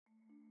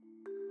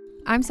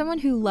I'm someone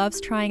who loves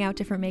trying out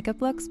different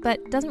makeup looks,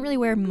 but doesn't really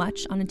wear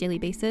much on a daily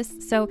basis,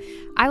 so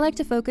I like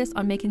to focus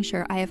on making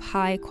sure I have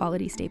high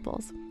quality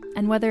staples.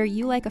 And whether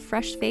you like a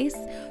fresh face,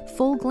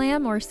 full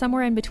glam, or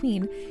somewhere in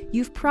between,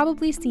 you've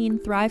probably seen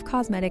Thrive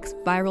Causemetics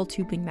Viral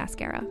Tubing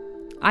Mascara.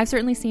 I've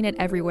certainly seen it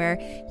everywhere.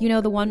 You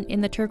know, the one in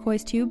the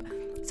turquoise tube?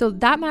 So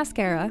that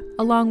mascara,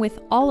 along with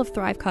all of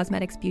Thrive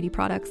Causemetics beauty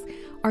products,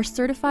 are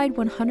certified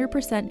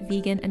 100%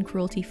 vegan and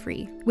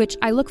cruelty-free, which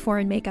I look for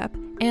in makeup,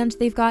 and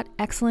they've got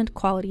excellent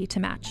quality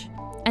to match.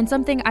 And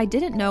something I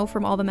didn't know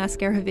from all the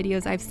mascara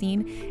videos I've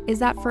seen is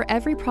that for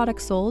every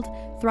product sold,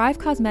 Thrive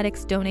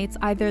Causemetics donates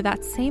either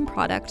that same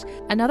product,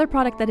 another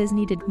product that is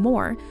needed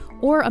more,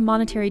 or a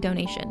monetary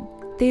donation.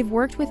 They've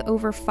worked with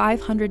over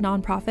 500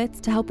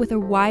 nonprofits to help with a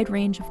wide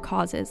range of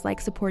causes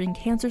like supporting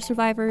cancer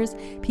survivors,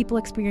 people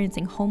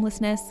experiencing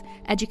homelessness,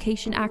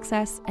 education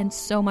access, and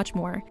so much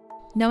more.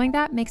 Knowing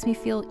that makes me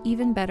feel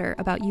even better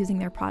about using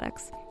their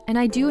products. And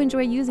I do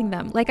enjoy using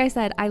them. Like I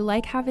said, I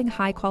like having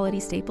high quality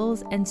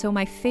staples, and so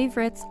my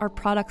favorites are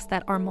products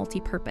that are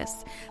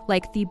multi-purpose,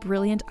 like the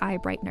Brilliant Eye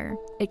Brightener.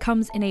 It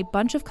comes in a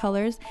bunch of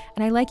colors,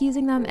 and I like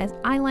using them as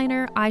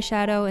eyeliner,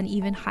 eyeshadow, and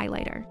even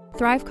highlighter.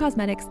 Thrive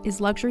Causemetics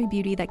is luxury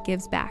beauty that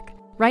gives back.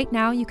 Right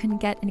now, you can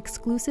get an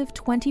exclusive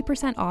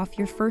 20% off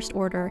your first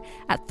order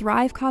at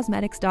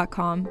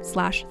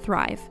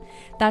thrivecausemetics.com/thrive.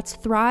 That's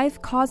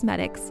Thrive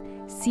Causemetics,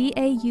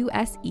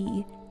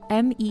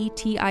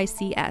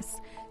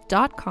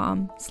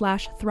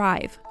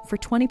 CAUSEMETICS.com/thrive for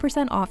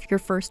 20% off your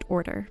first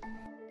order.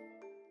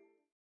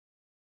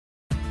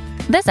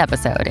 This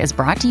episode is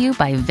brought to you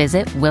by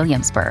Visit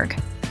Williamsburg.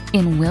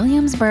 In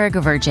Williamsburg,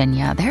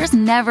 Virginia, there's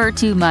never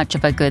too much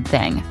of a good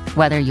thing.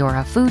 Whether you're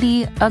a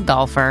foodie, a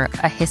golfer,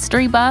 a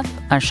history buff,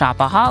 a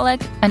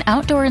shopaholic, an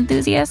outdoor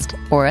enthusiast,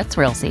 or a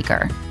thrill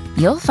seeker,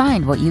 you'll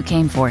find what you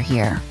came for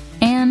here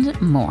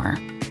and more.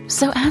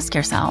 So ask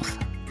yourself,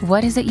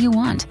 what is it you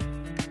want?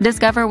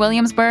 Discover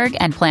Williamsburg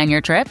and plan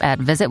your trip at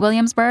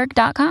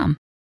visitwilliamsburg.com.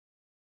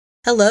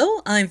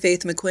 Hello, I'm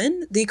Faith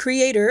McQuinn, the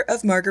creator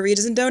of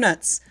Margaritas and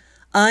Donuts.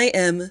 I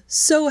am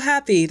so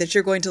happy that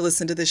you're going to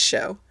listen to this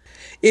show.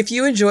 If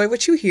you enjoy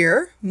what you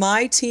hear,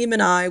 my team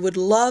and I would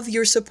love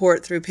your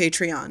support through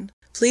Patreon.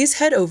 Please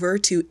head over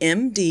to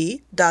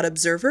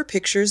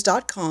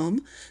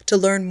md.observerpictures.com to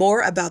learn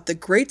more about the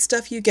great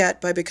stuff you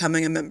get by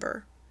becoming a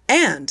member.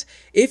 And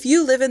if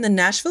you live in the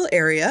Nashville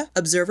area,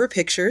 Observer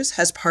Pictures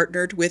has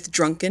partnered with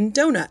Drunken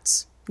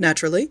Donuts,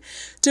 naturally,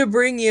 to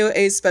bring you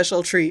a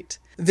special treat.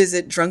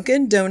 Visit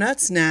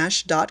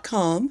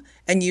drunkendonutsnash.com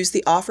and use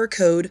the offer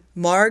code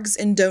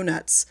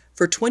MARGSandDonuts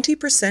for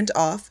 20%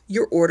 off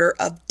your order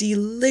of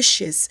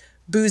delicious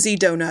boozy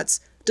donuts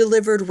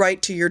delivered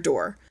right to your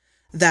door.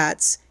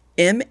 That's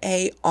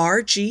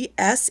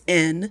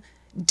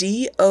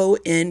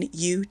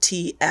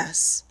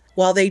MARGSNDONUTS.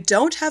 While they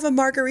don't have a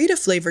margarita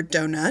flavored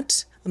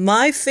donut,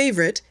 my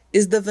favorite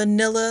is the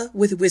vanilla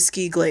with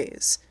whiskey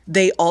glaze.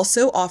 They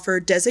also offer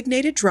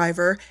designated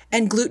driver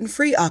and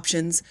gluten-free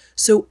options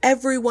so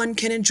everyone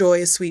can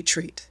enjoy a sweet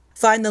treat.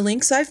 Find the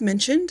links I've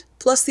mentioned,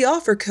 plus the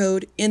offer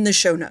code in the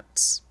show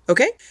notes.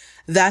 Okay,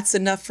 that's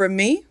enough from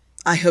me.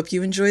 I hope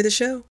you enjoy the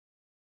show.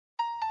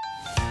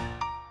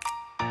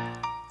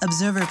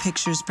 Observer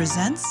Pictures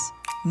presents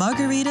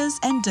Margaritas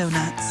and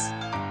Donuts.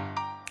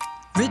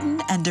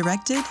 Written and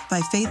directed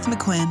by Faith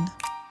McQuinn.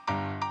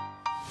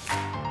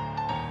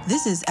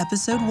 This is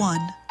Episode 1,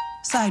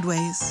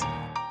 Sideways.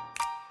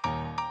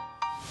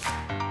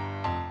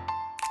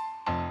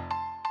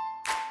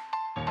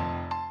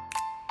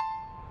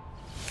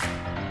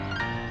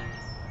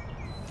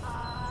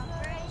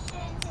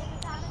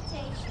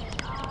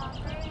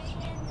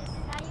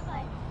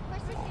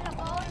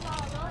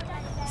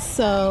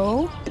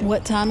 So,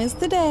 what time is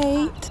the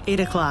date? 8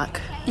 o'clock.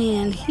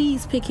 And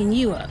he's picking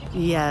you up?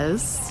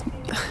 Yes.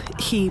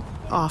 He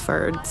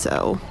offered,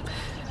 so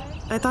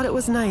I thought it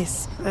was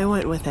nice. I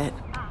went with it.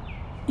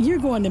 You're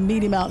going to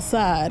meet him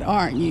outside,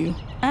 aren't you?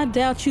 I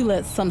doubt you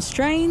let some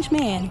strange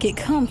man get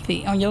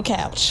comfy on your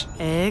couch.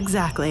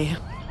 Exactly.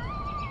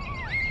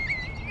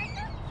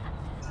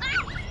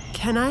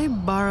 Can I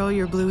borrow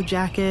your blue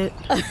jacket?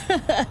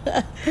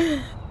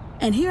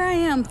 And here I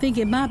am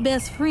thinking my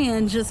best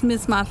friend just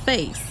missed my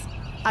face.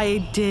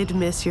 I did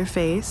miss your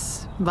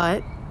face,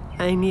 but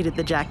I needed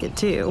the jacket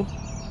too.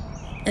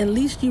 At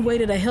least you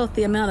waited a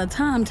healthy amount of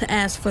time to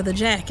ask for the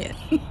jacket.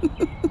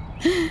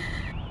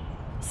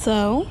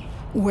 So,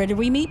 where did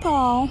we meet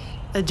Paul?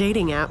 A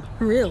dating app.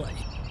 Really?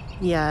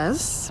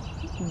 Yes.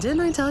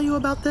 Didn't I tell you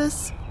about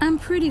this? I'm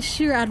pretty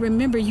sure I'd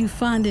remember you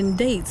finding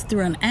dates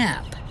through an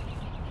app.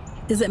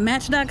 Is it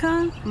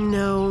Match.com?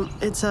 No,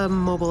 it's a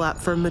mobile app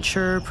for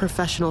mature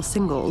professional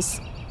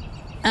singles.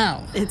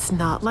 Oh. It's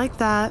not like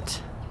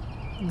that.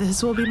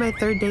 This will be my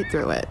third date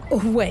through it.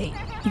 Wait,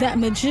 that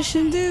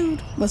magician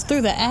dude was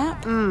through the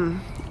app?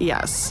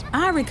 Yes.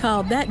 I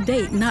recall that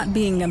date not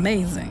being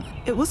amazing.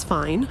 It was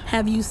fine.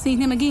 Have you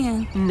seen him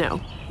again? No.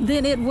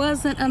 Then it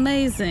wasn't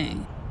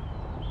amazing.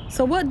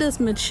 So what does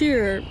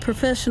mature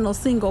professional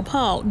single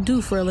Paul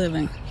do for a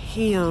living?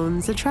 He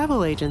owns a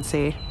travel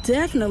agency.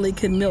 Definitely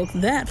could milk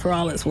that for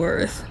all it's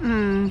worth.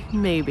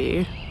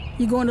 Maybe.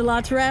 You going to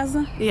La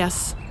Terraza?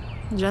 Yes.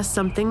 Just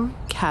something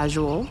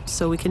casual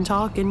so we can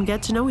talk and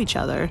get to know each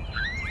other.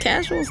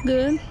 Casual's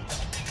good.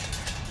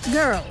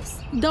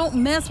 Girls, don't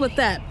mess with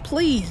that,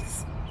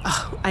 please.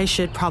 I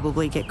should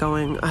probably get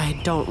going.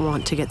 I don't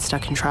want to get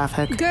stuck in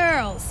traffic.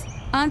 Girls,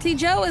 Auntie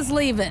Jo is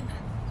leaving.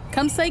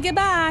 Come say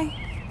goodbye.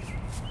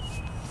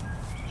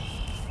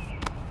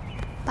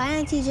 Bye,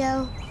 Auntie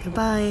Jo.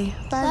 Goodbye.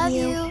 Love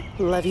you.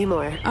 Love you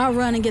more. I'll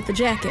run and get the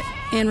jacket.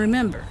 And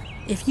remember,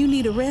 if you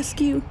need a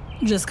rescue,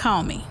 just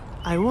call me.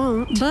 I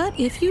won't. But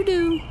if you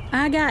do,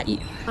 I got you.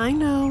 I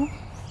know.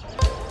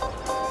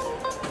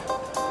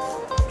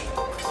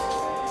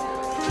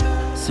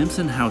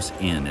 Simpson House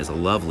Inn is a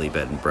lovely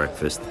bed and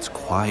breakfast that's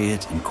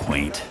quiet and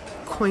quaint.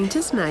 Quaint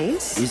is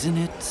nice. Isn't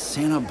it?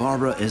 Santa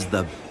Barbara is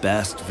the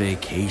best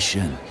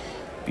vacation.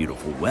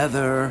 Beautiful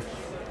weather,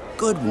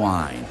 good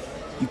wine.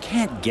 You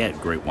can't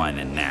get great wine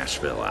in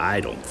Nashville,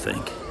 I don't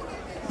think.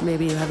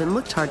 Maybe you haven't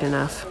looked hard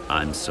enough.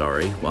 I'm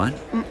sorry, what?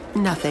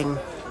 Nothing.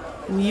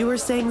 You were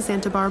saying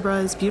Santa Barbara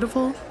is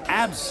beautiful?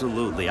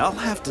 Absolutely, I'll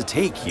have to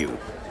take you.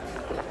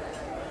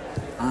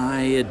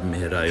 I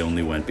admit I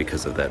only went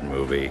because of that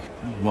movie.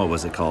 What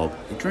was it called?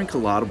 You drink a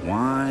lot of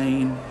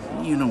wine.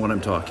 You know what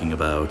I'm talking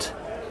about.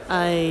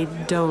 I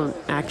don't,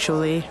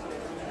 actually.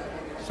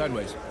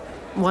 Sideways.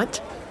 What?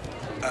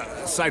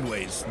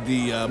 Sideways,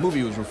 the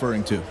movie was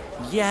referring to.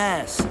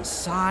 Yes,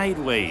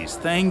 Sideways,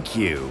 thank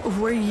you.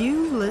 Were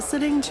you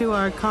listening to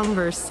our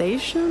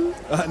conversation?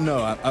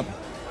 No,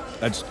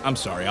 I'm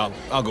sorry.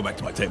 I'll go back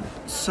to my table.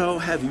 So,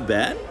 have you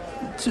been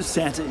to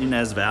Santa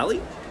Ynez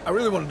Valley? I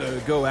really wanted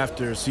to go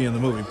after seeing the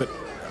movie, but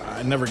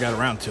I never got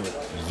around to it.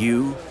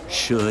 You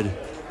should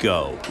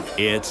go.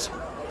 It's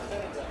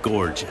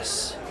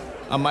gorgeous.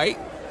 I might.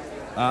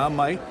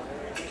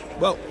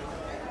 Well,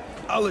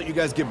 I'll let you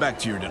guys get back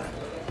to your dinner.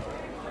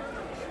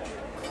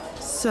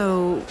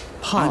 So,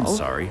 Paul... I'm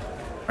sorry.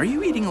 Are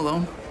you eating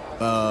alone?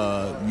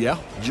 Yeah.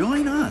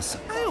 Join us.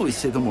 I always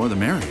say the more the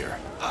merrier.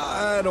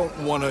 I don't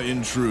want to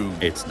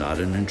intrude. It's not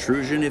an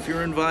intrusion if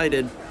you're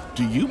invited.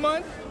 Do you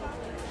mind?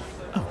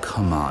 Oh,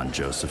 come on,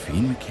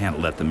 Josephine. We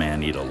can't let the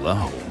man eat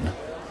alone.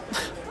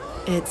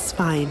 It's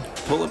fine.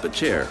 Pull up a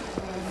chair.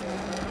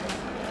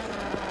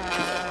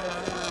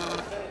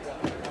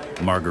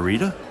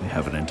 Margarita? We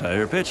have an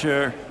entire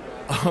pitcher.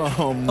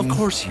 Of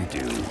course you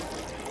do.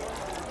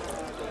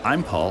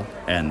 I'm Paul,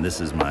 and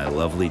this is my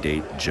lovely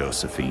date,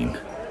 Josephine.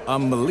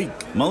 I'm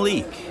Malik.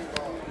 Malik.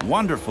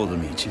 Wonderful to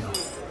meet you.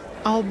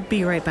 I'll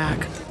be right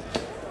back.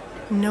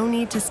 No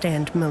need to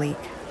stand, Malik.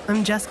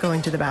 I'm just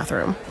going to the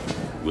bathroom.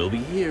 We'll be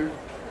here.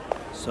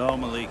 So,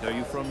 Malik, are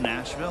you from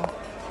Nashville?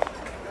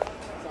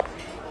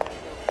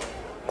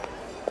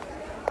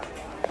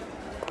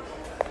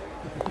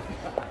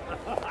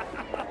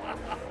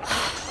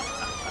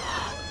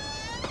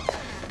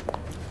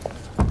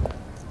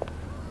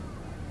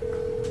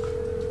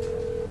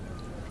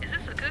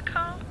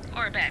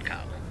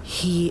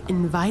 He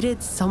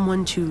invited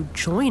someone to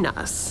join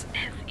us.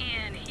 As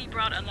in, he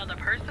brought another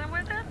person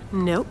with him?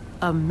 Nope,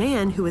 a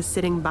man who was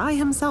sitting by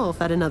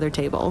himself at another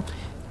table.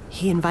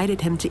 He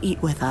invited him to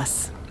eat with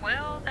us.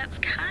 Well, that's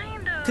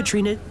kind of...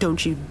 Katrina,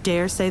 don't you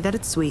dare say that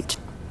it's sweet.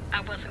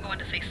 I wasn't going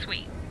to say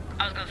sweet.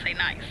 I was going to say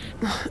nice.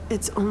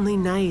 It's only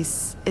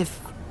nice if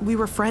we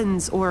were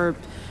friends or,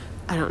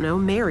 I don't know,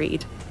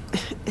 married.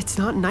 It's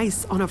not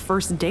nice on a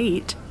first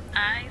date.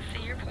 I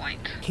see your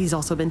point. He's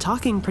also been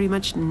talking pretty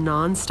much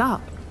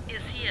non-stop.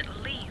 Is he at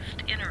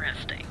least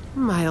interesting?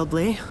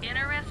 Mildly.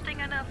 Interesting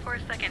enough for a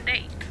second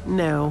date?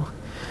 No.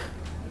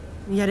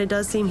 Yet it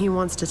does seem he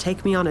wants to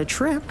take me on a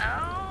trip.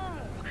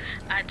 Oh,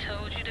 I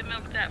told you to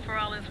milk that for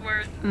all it's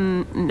worth.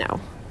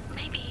 No.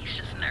 Maybe he's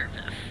just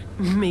nervous.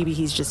 Maybe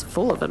he's just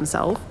full of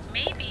himself.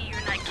 Maybe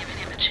you're not giving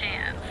him a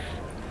chance.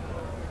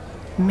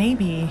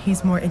 Maybe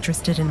he's more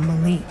interested in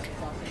Malik.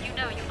 You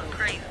know you look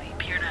crazy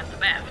peering out the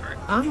bathroom.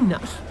 I'm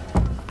not.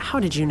 How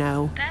did you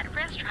know? That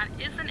restaurant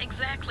isn't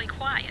exactly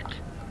quiet.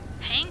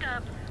 Hang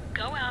up,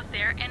 go out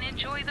there, and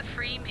enjoy the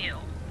free meal.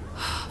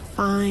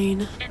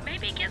 Fine. And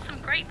maybe get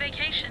some great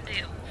vacation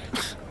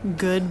deals.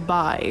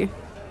 Goodbye.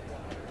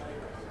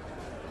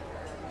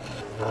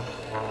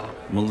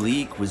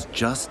 Malik was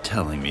just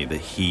telling me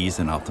that he's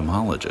an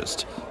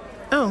ophthalmologist.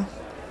 Oh,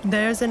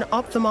 there's an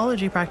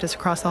ophthalmology practice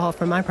across the hall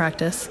from my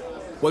practice.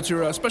 What's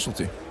your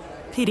specialty?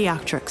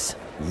 Pediatrics.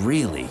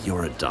 Really?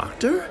 You're a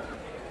doctor?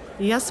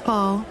 Yes,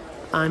 Paul.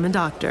 I'm a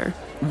doctor.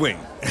 Wait,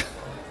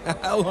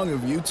 how long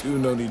have you two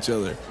known each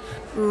other?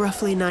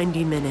 Roughly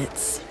 90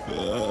 minutes.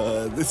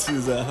 This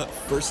is a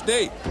first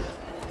date.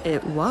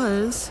 It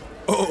was.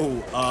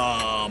 Oh,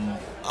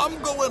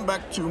 I'm going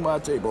back to my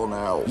table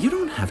now. You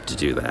don't have to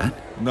do that.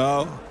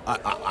 No,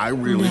 I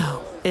really...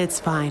 No,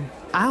 it's fine.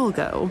 I'll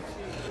go.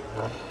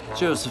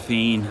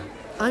 Josephine.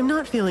 I'm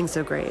not feeling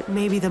so great.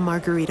 Maybe the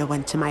margarita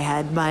went to my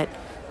head, but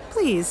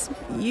please,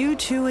 you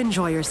two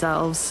enjoy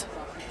yourselves.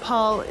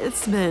 Paul,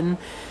 it's been...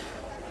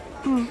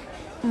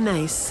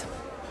 nice.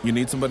 You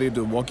need somebody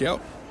to walk you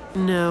out?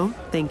 No,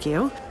 thank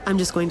you. I'm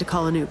just going to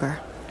call an Uber.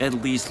 At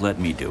least let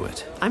me do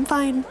it. I'm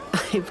fine.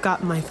 I've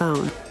got my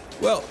phone.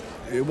 Well,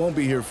 it won't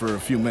be here for a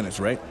few minutes,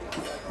 right?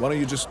 Why don't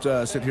you just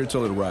sit here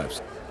till it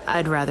arrives?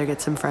 I'd rather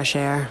get some fresh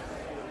air.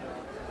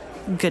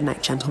 Good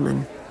night,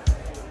 gentlemen.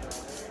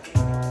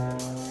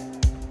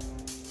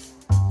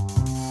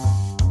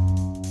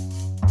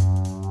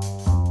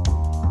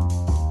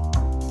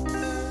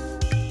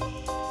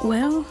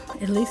 Well,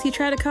 at least he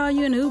tried to call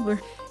you an Uber.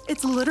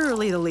 It's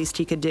literally the least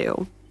he could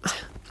do.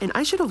 And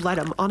I should have let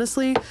him.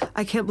 Honestly,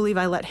 I can't believe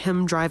I let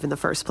him drive in the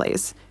first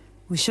place.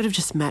 We should have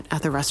just met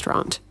at the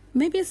restaurant.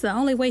 Maybe it's the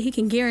only way he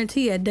can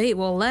guarantee a date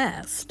will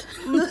last.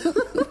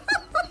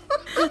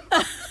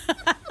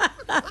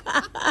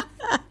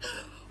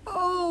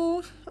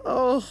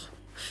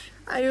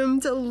 I am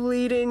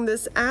deleting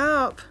this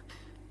app.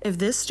 If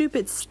this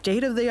stupid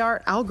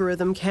state-of-the-art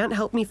algorithm can't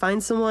help me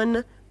find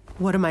someone,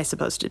 what am I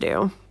supposed to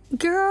do?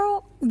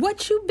 Girl,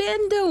 what you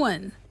been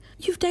doing?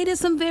 You've dated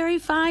some very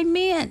fine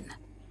men.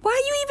 Why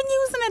are you even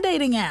using a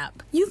dating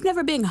app? You've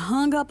never been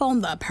hung up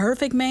on the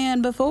perfect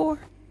man before?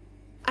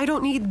 I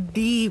don't need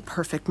the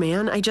perfect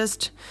man.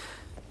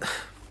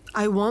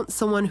 I want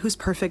someone who's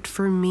perfect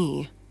for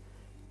me.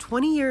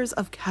 20 years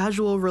of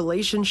casual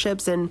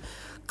relationships and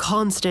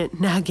constant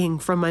nagging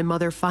from my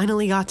mother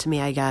finally got to me,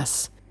 I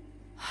guess.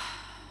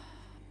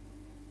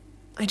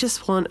 I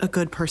just want a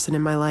good person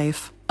in my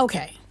life.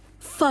 Okay,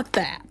 fuck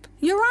the app.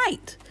 You're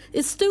right.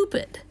 It's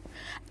stupid.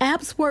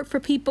 Apps work for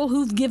people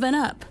who've given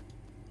up.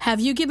 Have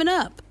you given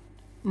up?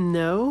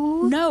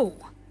 No. No.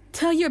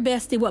 Tell your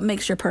bestie what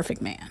makes your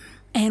perfect man,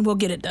 and we'll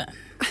get it done.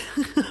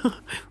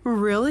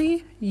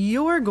 Really?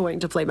 You're going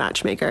to play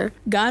matchmaker?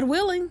 God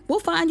willing, we'll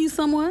find you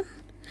someone.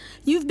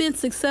 You've been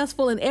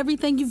successful in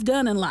everything you've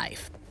done in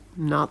life.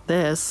 Not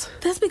this.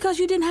 That's because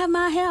you didn't have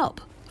my help.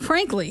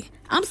 Frankly,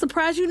 I'm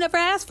surprised you never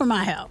asked for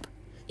my help.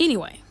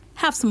 Anyway,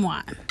 have some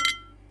wine.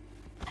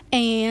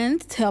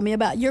 And tell me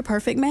about your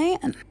perfect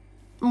man.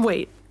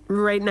 Wait,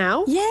 right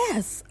now?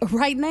 Yes,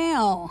 right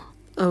now.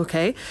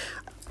 Okay.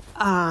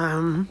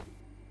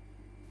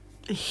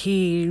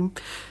 He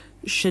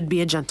should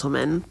be a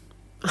gentleman.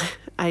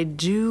 I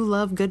do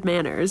love good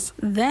manners.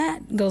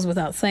 That goes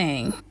without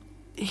saying.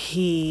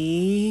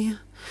 He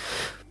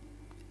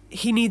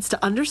needs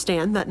to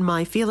understand that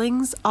my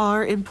feelings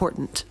are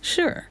important.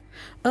 Sure.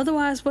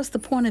 Otherwise, what's the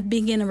point of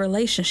being in a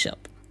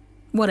relationship?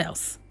 What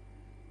else?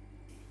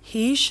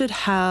 He should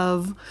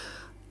have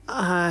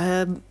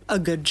a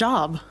good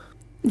job.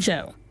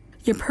 Joe,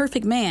 your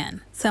perfect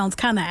man sounds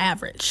kind of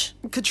average.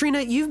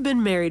 Katrina, you've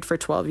been married for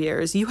 12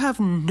 years. You have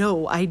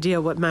no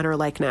idea what men are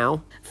like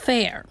now.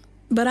 Fair,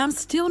 but I'm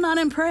still not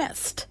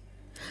impressed.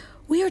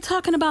 We are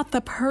talking about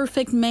the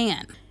perfect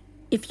man.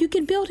 If you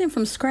could build him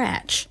from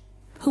scratch,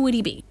 who would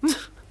he be?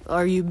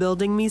 Are you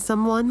building me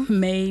someone?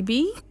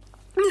 Maybe.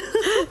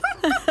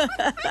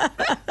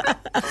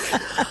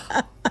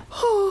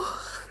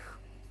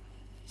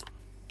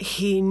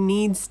 He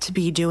needs to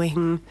be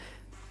doing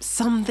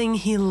something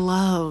he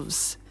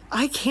loves.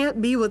 I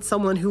can't be with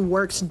someone who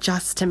works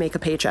just to make a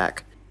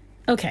paycheck.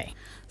 Okay,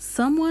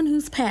 someone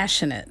who's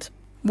passionate.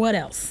 What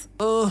else?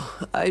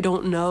 I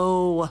don't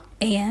know.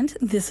 And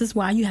this is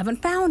why you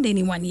haven't found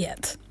anyone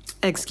yet.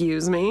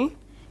 Excuse me?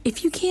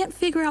 If you can't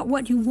figure out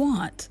what you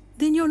want,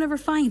 then you'll never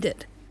find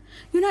it.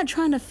 You're not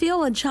trying to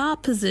fill a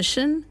job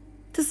position.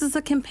 This is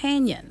a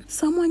companion,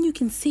 someone you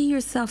can see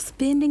yourself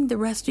spending the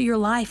rest of your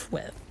life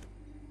with.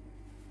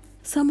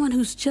 Someone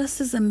who's just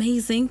as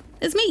amazing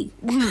as me.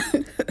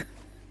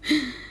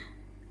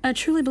 I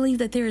truly believe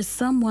that there is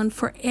someone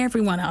for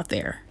everyone out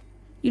there.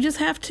 You just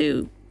have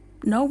to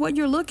know what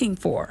you're looking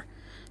for.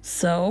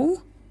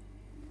 So,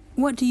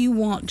 what do you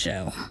want,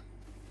 Joe?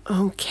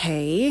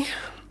 Okay.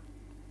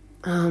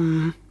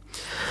 I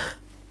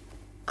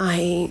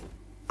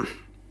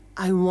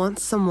want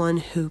someone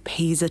who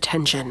pays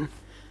attention.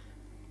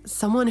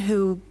 Someone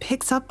who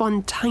picks up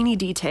on tiny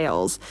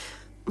details,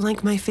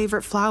 like my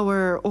favorite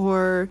flower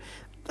or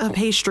a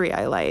pastry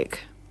I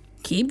like.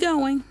 Keep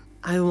going.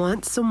 I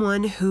want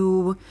someone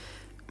who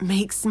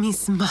makes me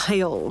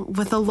smile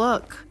with a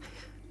look.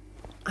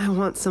 I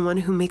want someone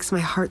who makes my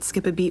heart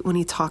skip a beat when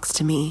he talks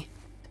to me.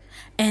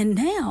 And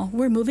now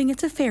we're moving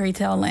into fairy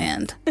tale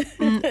land.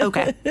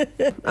 Okay,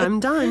 I'm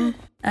done.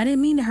 I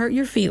didn't mean to hurt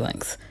your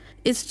feelings.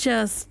 It's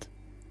just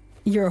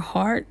your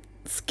heart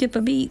skip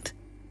a beat.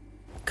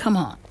 Come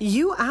on.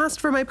 You asked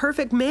for my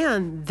perfect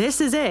man.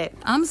 This is it.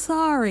 I'm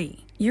sorry.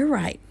 You're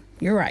right.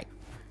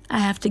 I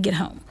have to get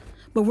home.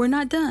 But we're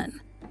not done.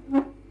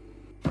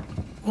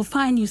 We'll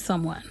find you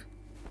someone.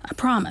 I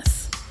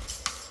promise.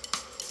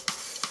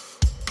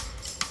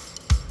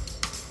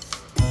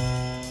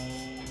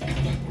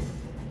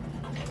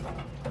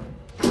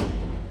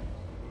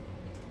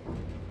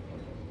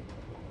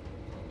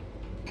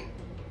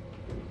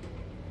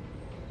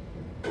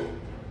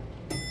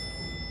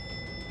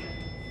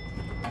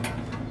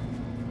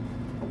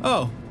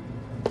 Oh.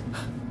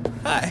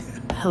 Hi.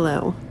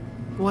 Hello.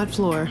 What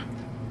floor?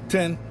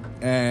 10,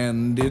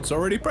 and it's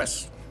already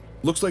pressed.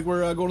 Looks like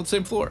we're going to the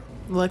same floor.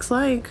 Looks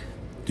like.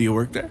 Do you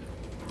work there?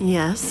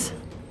 Yes.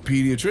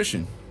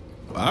 pediatrician.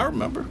 I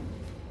remember.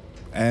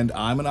 And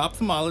I'm an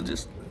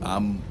ophthalmologist.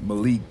 I'm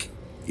Malik,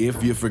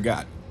 if you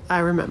forgot. I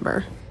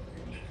remember.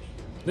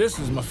 This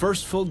is my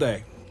first full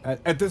day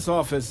at this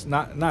office.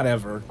 Not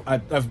ever.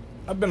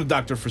 I've been a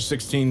doctor for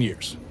 16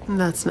 years.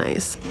 That's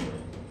nice.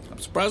 I'm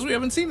surprised we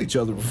haven't seen each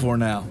other before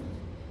now.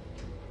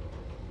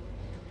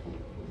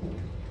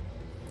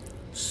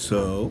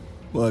 So,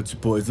 what's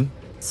your poison?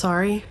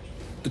 Sorry.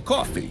 The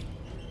coffee.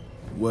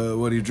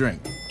 What do you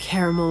drink?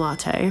 Caramel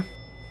latte.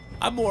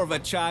 I'm more of a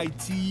chai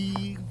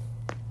tea.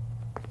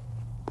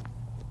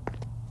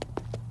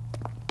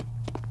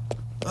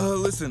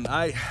 Listen,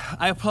 I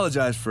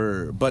apologize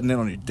for butting in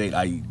on your date.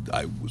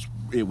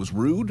 It was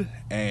rude,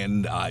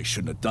 and I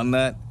shouldn't have done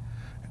that.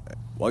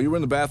 While you were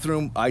in the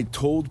bathroom, I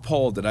told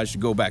Paul that I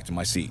should go back to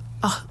my seat.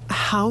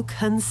 How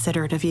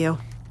considerate of you.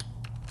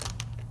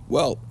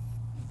 Well,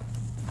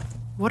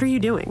 What are you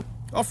doing?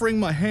 offering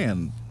my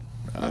hand.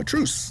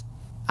 Truce.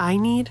 I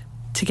need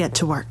to get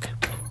to work.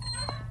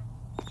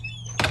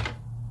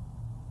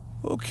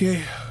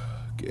 Okay,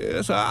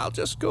 guess I'll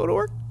just go to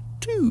work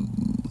too.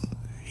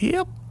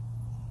 Yep.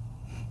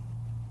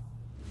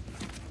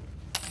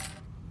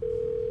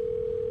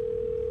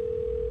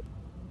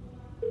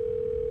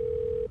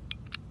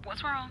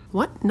 What's wrong?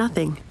 What?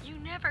 Nothing. You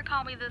never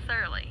call me this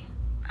early.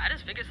 I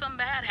just figured something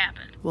bad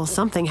happened. Well,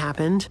 something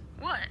happened.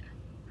 What?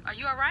 Are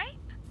you alright?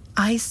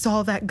 I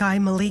saw that guy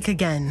Malik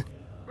again.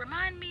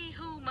 Remind me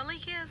who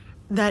Malik is?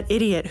 That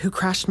idiot who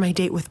crashed my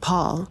date with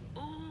Paul.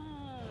 Ooh,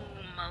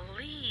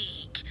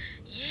 Malik.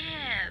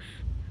 Yes.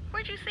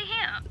 Where'd you see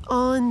him?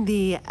 On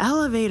the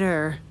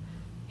elevator.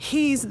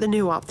 He's the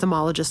new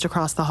ophthalmologist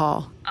across the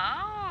hall.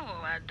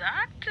 Oh, a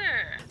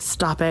doctor.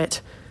 Stop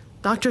it.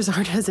 Doctors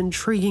aren't as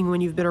intriguing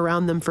when you've been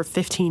around them for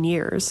 15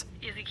 years.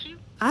 Is he cute?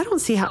 I don't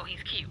see how... Oh,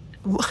 he's cute.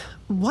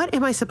 What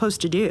am I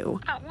supposed to do?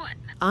 About what?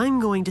 I'm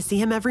going to see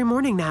him every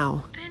morning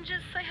now. Then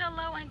just say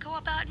hello and go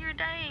about your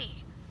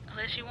day.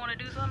 Unless you want to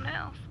do something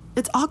else.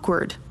 It's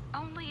awkward.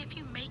 Only if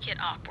you make it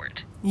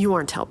awkward. You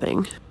aren't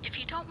helping. If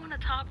you don't want to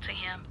talk to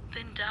him,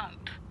 then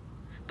don't.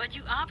 But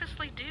you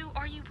obviously do,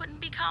 or you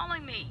wouldn't be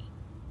calling me.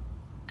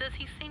 Does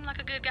he seem like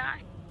a good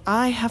guy?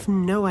 I have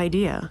no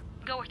idea.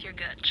 Go with your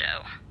gut,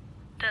 Joe.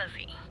 Does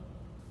he?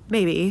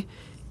 Maybe.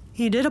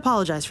 He did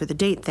apologize for the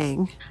date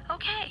thing.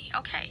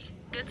 Okay.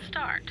 Good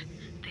start.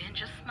 Then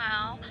just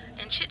smile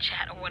and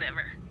chit-chat or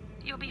whatever.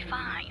 You'll be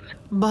fine.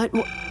 But...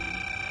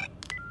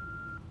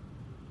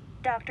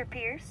 Dr.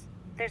 Pierce,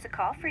 there's a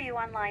call for you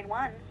on line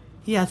 1.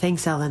 Yeah,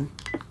 thanks, Ellen.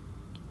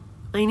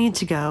 I need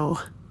to go.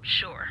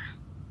 Sure.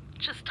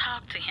 Just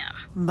talk to him.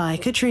 Bye,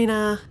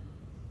 Katrina.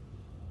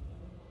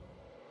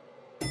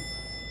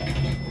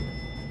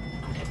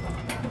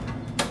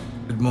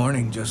 Good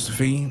morning,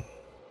 Josephine.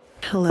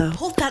 Hello.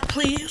 Hold that,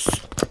 please.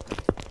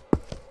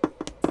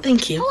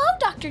 Thank you. Hello,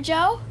 Dr.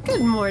 Joe.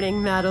 Good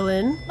morning,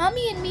 Madeline.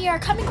 Mommy and me are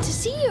coming to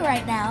see you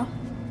right now.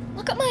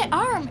 Look at my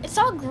arm. It's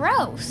all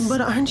gross. But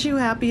aren't you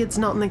happy it's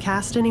not in the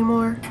cast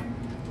anymore?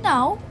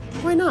 No,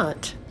 Why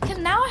not? because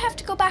now I have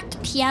to go back to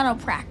piano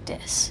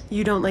practice.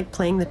 You don't like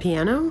playing the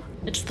piano?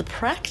 It's the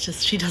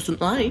practice she doesn't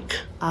like.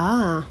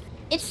 Ah.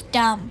 It's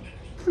dumb.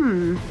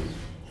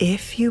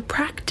 If you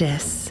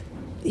practice,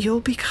 you'll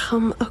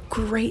become a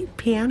great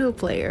piano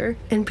player,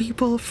 and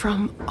people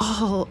from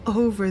all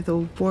over the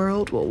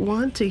world will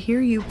want to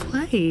hear you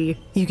play.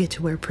 You get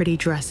to wear pretty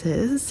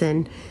dresses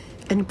and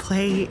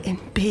play in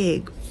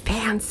big,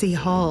 fancy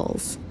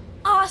halls.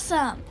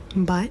 Awesome.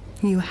 But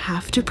you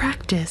have to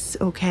practice,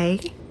 okay?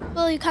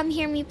 Will you come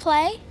hear me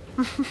play?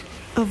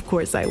 Of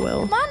course I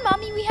will. Come on,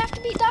 Mommy. We have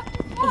to meet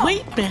Dr. Joe.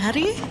 Wait,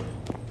 Maddie.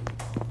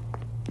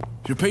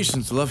 Your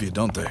patients love you,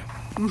 don't they?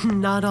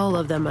 Not all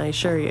of them, I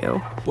assure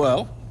you.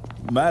 Well,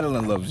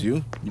 Madeline loves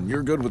you, and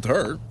you're good with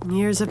her.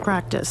 Years of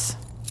practice.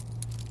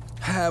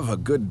 Have a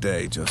good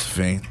day,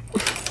 Josephine.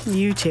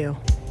 You too.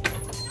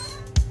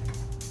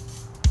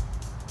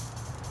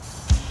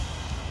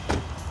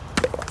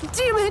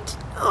 Damn it!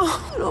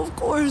 Oh, and of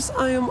course,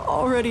 I am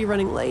already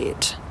running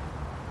late.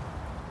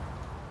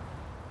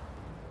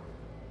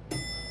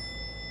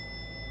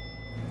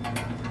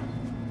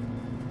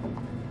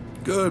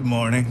 Good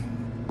morning.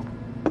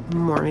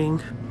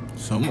 Morning.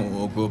 Someone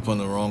woke up on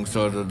the wrong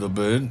side of the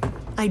bed.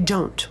 I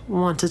don't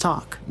want to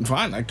talk.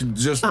 Fine, I can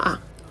just...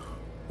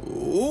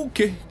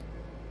 Okay.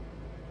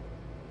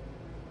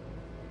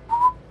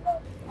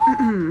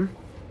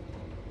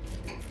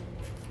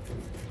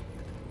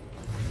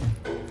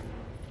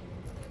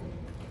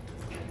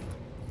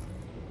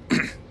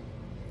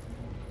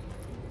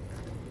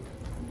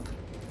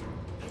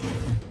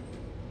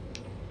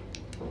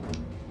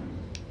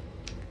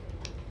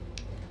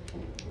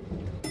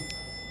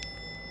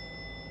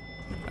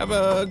 Have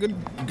a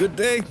good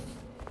day.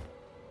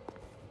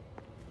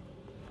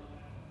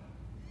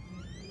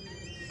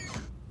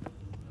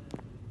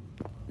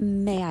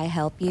 May I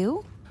help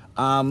you?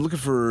 I'm looking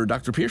for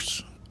Dr.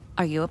 Pierce.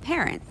 Are you a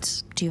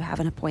parent? Do you have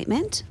an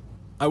appointment?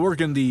 I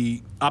work in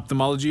the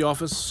ophthalmology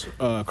office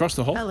across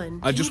the hall. Ellen,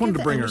 I just wanted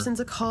to bring the her.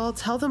 Andersons a call.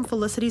 Tell them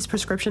Felicity's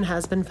prescription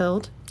has been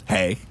filled.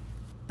 Hey.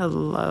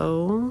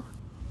 Hello?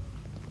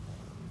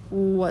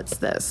 What's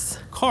this?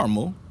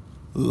 Caramel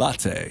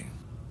latte.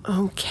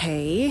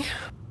 Okay.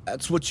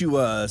 That's what you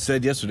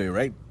said yesterday,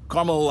 right?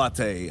 Caramel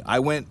latte. I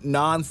went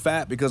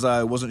non-fat because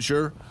I wasn't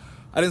sure.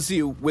 I didn't see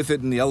you with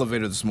it in the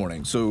elevator this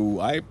morning, so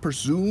I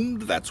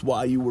presumed that's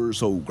why you were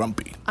so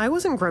grumpy. I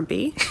wasn't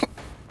grumpy.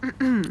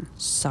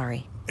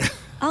 Sorry.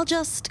 I'll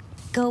just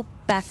go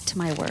back to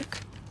my work.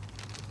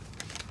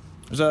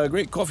 There's a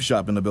great coffee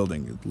shop in the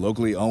building,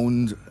 locally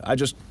owned. I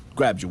just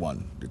grabbed you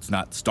one. It's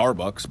not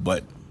Starbucks,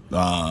 but,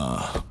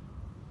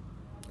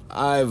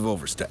 I've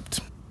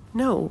overstepped.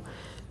 No.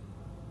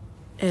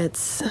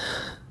 It's...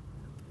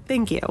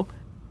 Thank you.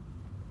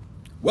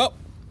 Well,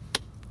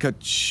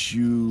 catch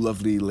you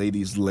lovely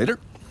ladies later.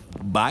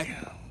 Bye.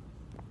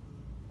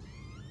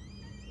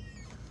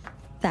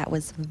 That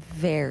was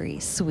very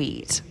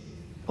sweet.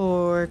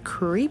 Or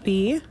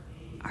creepy.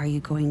 Are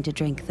you going to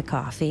drink the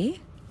coffee?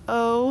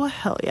 Oh,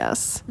 hell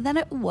yes. Then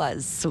it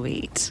was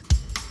sweet.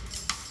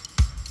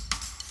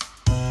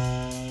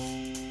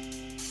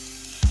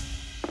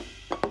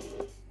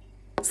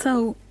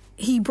 So,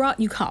 he brought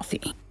you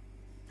coffee.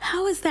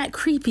 How is that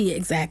creepy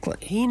exactly?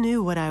 He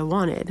knew what I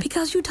wanted.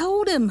 Because you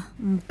told him.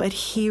 But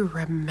he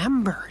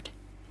remembered.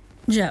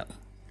 Joe,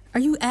 are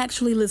you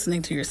actually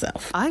listening to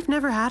yourself? I've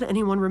never had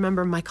anyone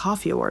remember my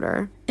coffee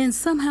order. And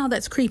somehow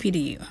that's creepy to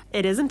you.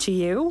 It isn't to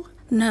you?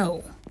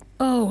 No.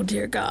 Oh,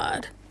 dear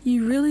God.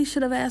 You really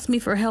should have asked me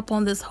for help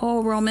on this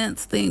whole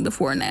romance thing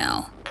before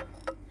now.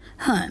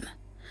 Hun,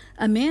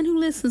 a man who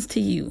listens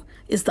to you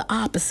is the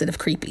opposite of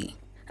creepy.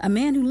 A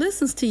man who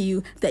listens to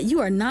you that you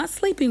are not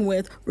sleeping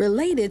with,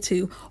 related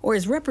to, or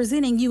is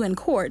representing you in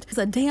court is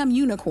a damn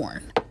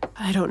unicorn.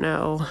 I don't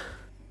know.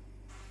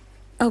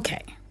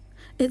 Okay.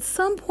 At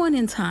some point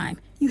in time,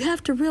 you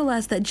have to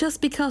realize that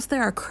just because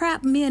there are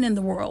crap men in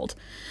the world,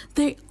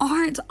 they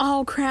aren't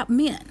all crap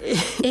men.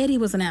 Eddie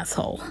was an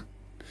asshole.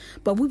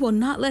 But we will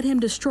not let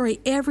him destroy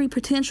every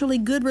potentially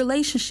good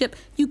relationship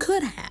you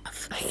could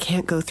have. I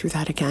can't go through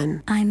that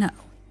again. I know.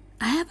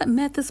 I haven't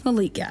met this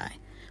Malik guy,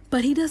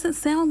 but he doesn't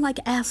sound like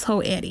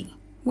asshole Eddie.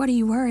 What are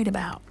you worried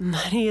about?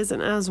 That he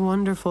isn't as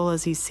wonderful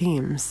as he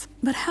seems.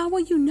 But how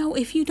will you know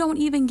if you don't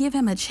even give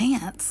him a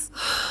chance?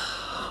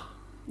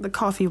 The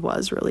coffee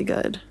was really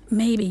good.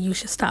 Maybe you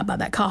should stop by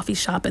that coffee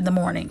shop in the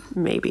morning.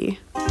 Maybe.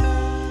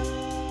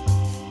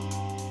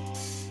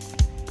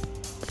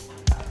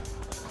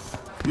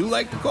 You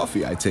like the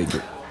coffee, I take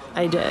it.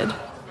 I did.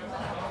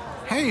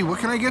 Hey, what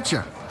can I get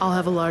you? I'll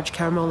have a large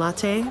caramel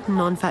latte,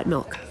 non-fat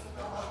milk.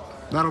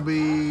 That'll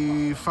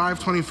be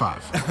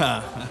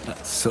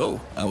 $5.25. So,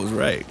 I was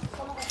right.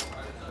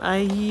 I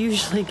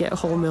usually get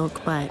whole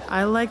milk, but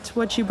I liked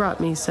what you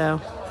brought me, so...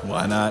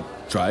 Why not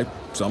try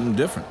something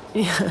different?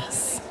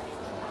 Yes.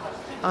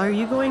 Are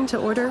you going to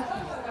order?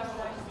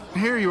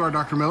 Here you are,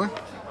 Dr. Miller.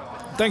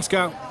 Thanks,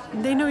 Kyle.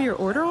 They know your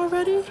order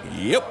already?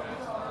 Yep.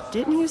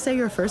 Didn't you say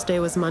your first day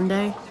was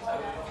Monday?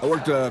 I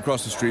worked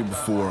across the street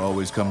before.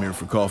 Always come here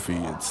for coffee.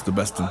 It's the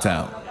best in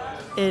town.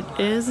 It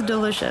is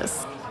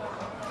delicious.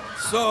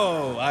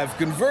 So, I've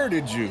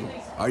converted you.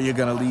 Are you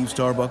gonna leave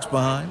Starbucks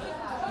behind?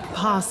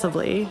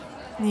 Possibly.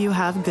 You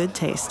have good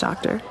taste,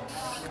 Doctor.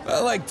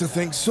 I like to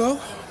think so.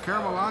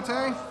 Caramel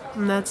latte?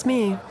 That's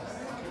me.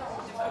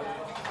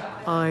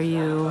 Are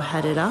you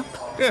headed up?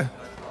 Yeah.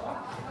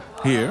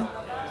 Here,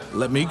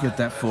 let me get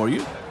that for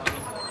you.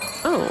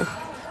 Oh.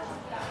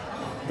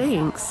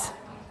 Thanks.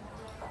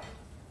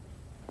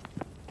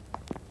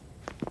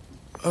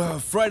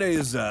 Friday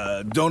is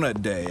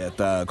donut day at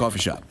the coffee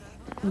shop.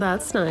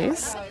 That's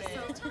nice.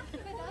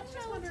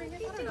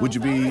 Would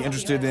you be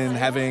interested in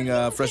having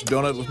a fresh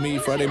donut with me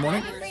Friday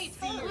morning?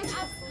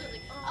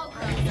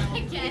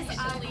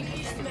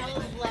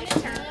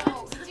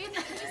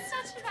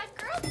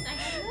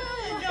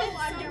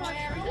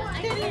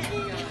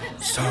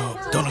 So,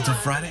 donuts on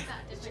Friday?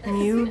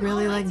 You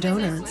really like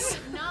donuts.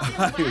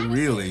 I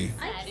really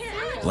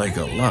like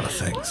a lot of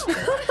things.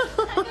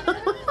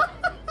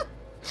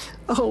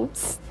 Oh,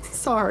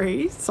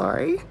 sorry.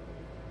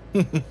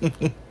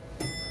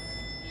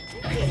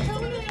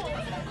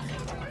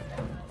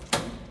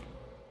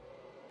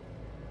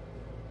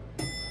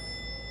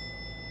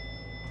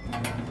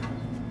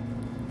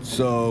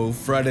 So,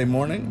 Friday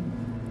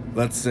morning?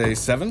 Let's say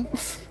 7?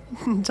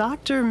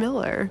 Dr.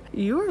 Miller,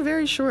 you are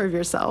very sure of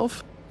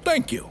yourself.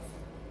 Thank you.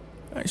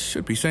 I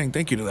should be saying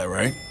thank you to that,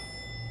 right?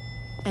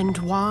 And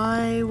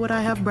why would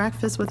I have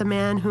breakfast with a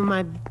man whom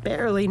I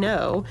barely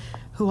know,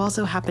 who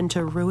also happened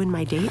to ruin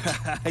my date?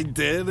 I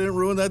didn't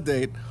ruin that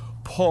date.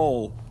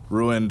 Paul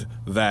ruined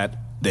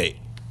that date.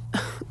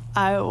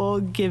 I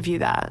will give you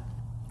that.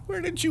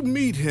 Where did you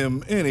meet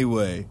him,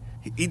 anyway?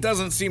 He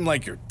doesn't seem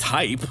like your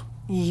type.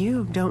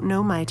 You don't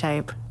know my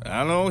type.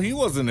 I know he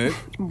wasn't it.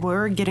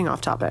 We're getting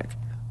off topic.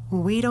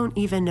 We don't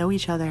even know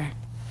each other.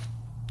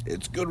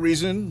 It's good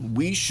reason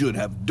we should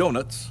have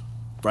donuts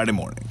Friday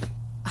morning.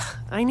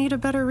 I need a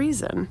better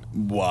reason.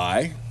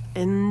 Why?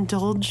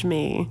 Indulge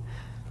me.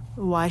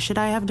 Why should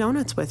I have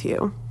donuts with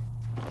you?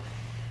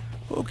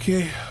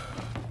 Okay.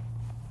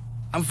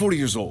 I'm 40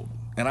 years old,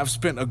 and I've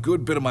spent a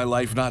good bit of my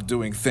life not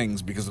doing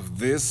things because of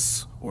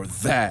this or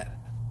that.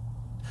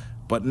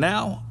 But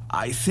now,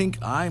 I think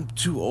I'm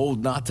too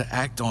old not to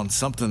act on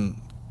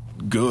something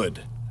good.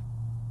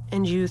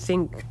 And you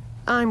think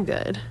I'm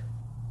good?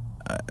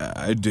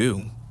 I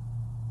do.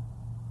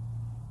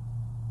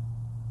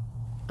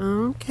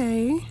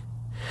 Okay.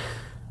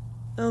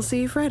 I'll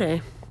see you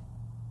Friday.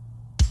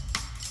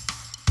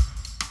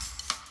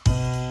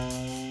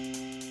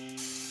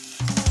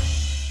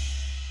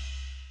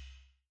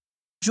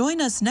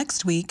 Join us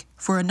next week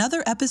for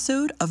another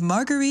episode of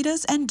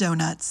Margaritas and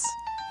Donuts.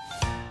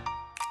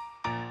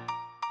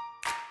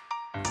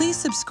 Please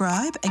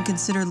subscribe and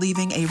consider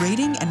leaving a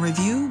rating and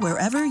review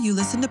wherever you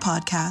listen to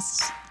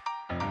podcasts.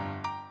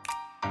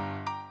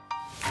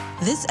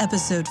 This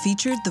episode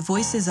featured the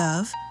voices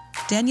of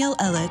Danielle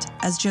Ellett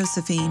as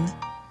Josephine,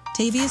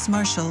 Tavius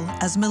Marshall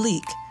as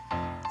Malik,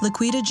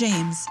 Laquita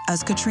James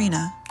as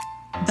Katrina,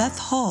 Beth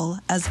Hall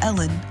as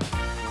Ellen,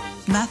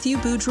 Matthew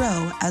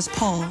Boudreau as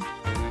Paul,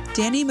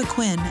 Danny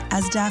McQuinn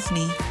as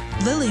Daphne,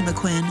 Lily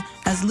McQuinn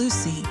as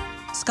Lucy,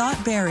 Scott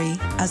Barry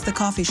as the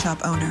coffee shop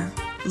owner,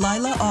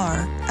 Lila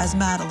R. as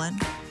Madeline,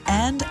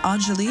 and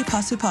Anjali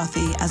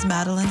Pasupathy as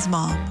Madeline's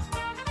mom.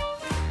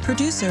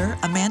 Producer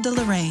Amanda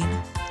Lorraine,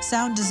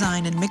 sound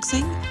design and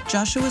mixing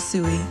Joshua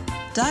Sui,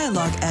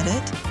 dialogue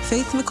edit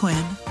Faith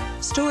McQuinn,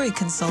 story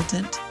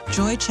consultant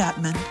Joy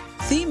Chapman,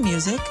 theme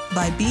music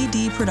by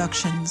BD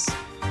Productions,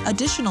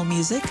 additional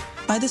music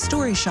by The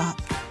Story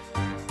Shop.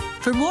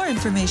 For more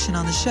information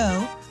on the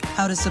show,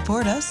 how to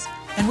support us,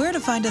 and where to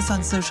find us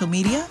on social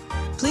media,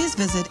 please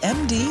visit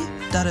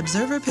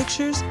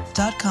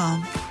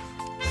md.observerpictures.com.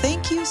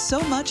 Thank you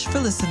so much for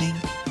listening.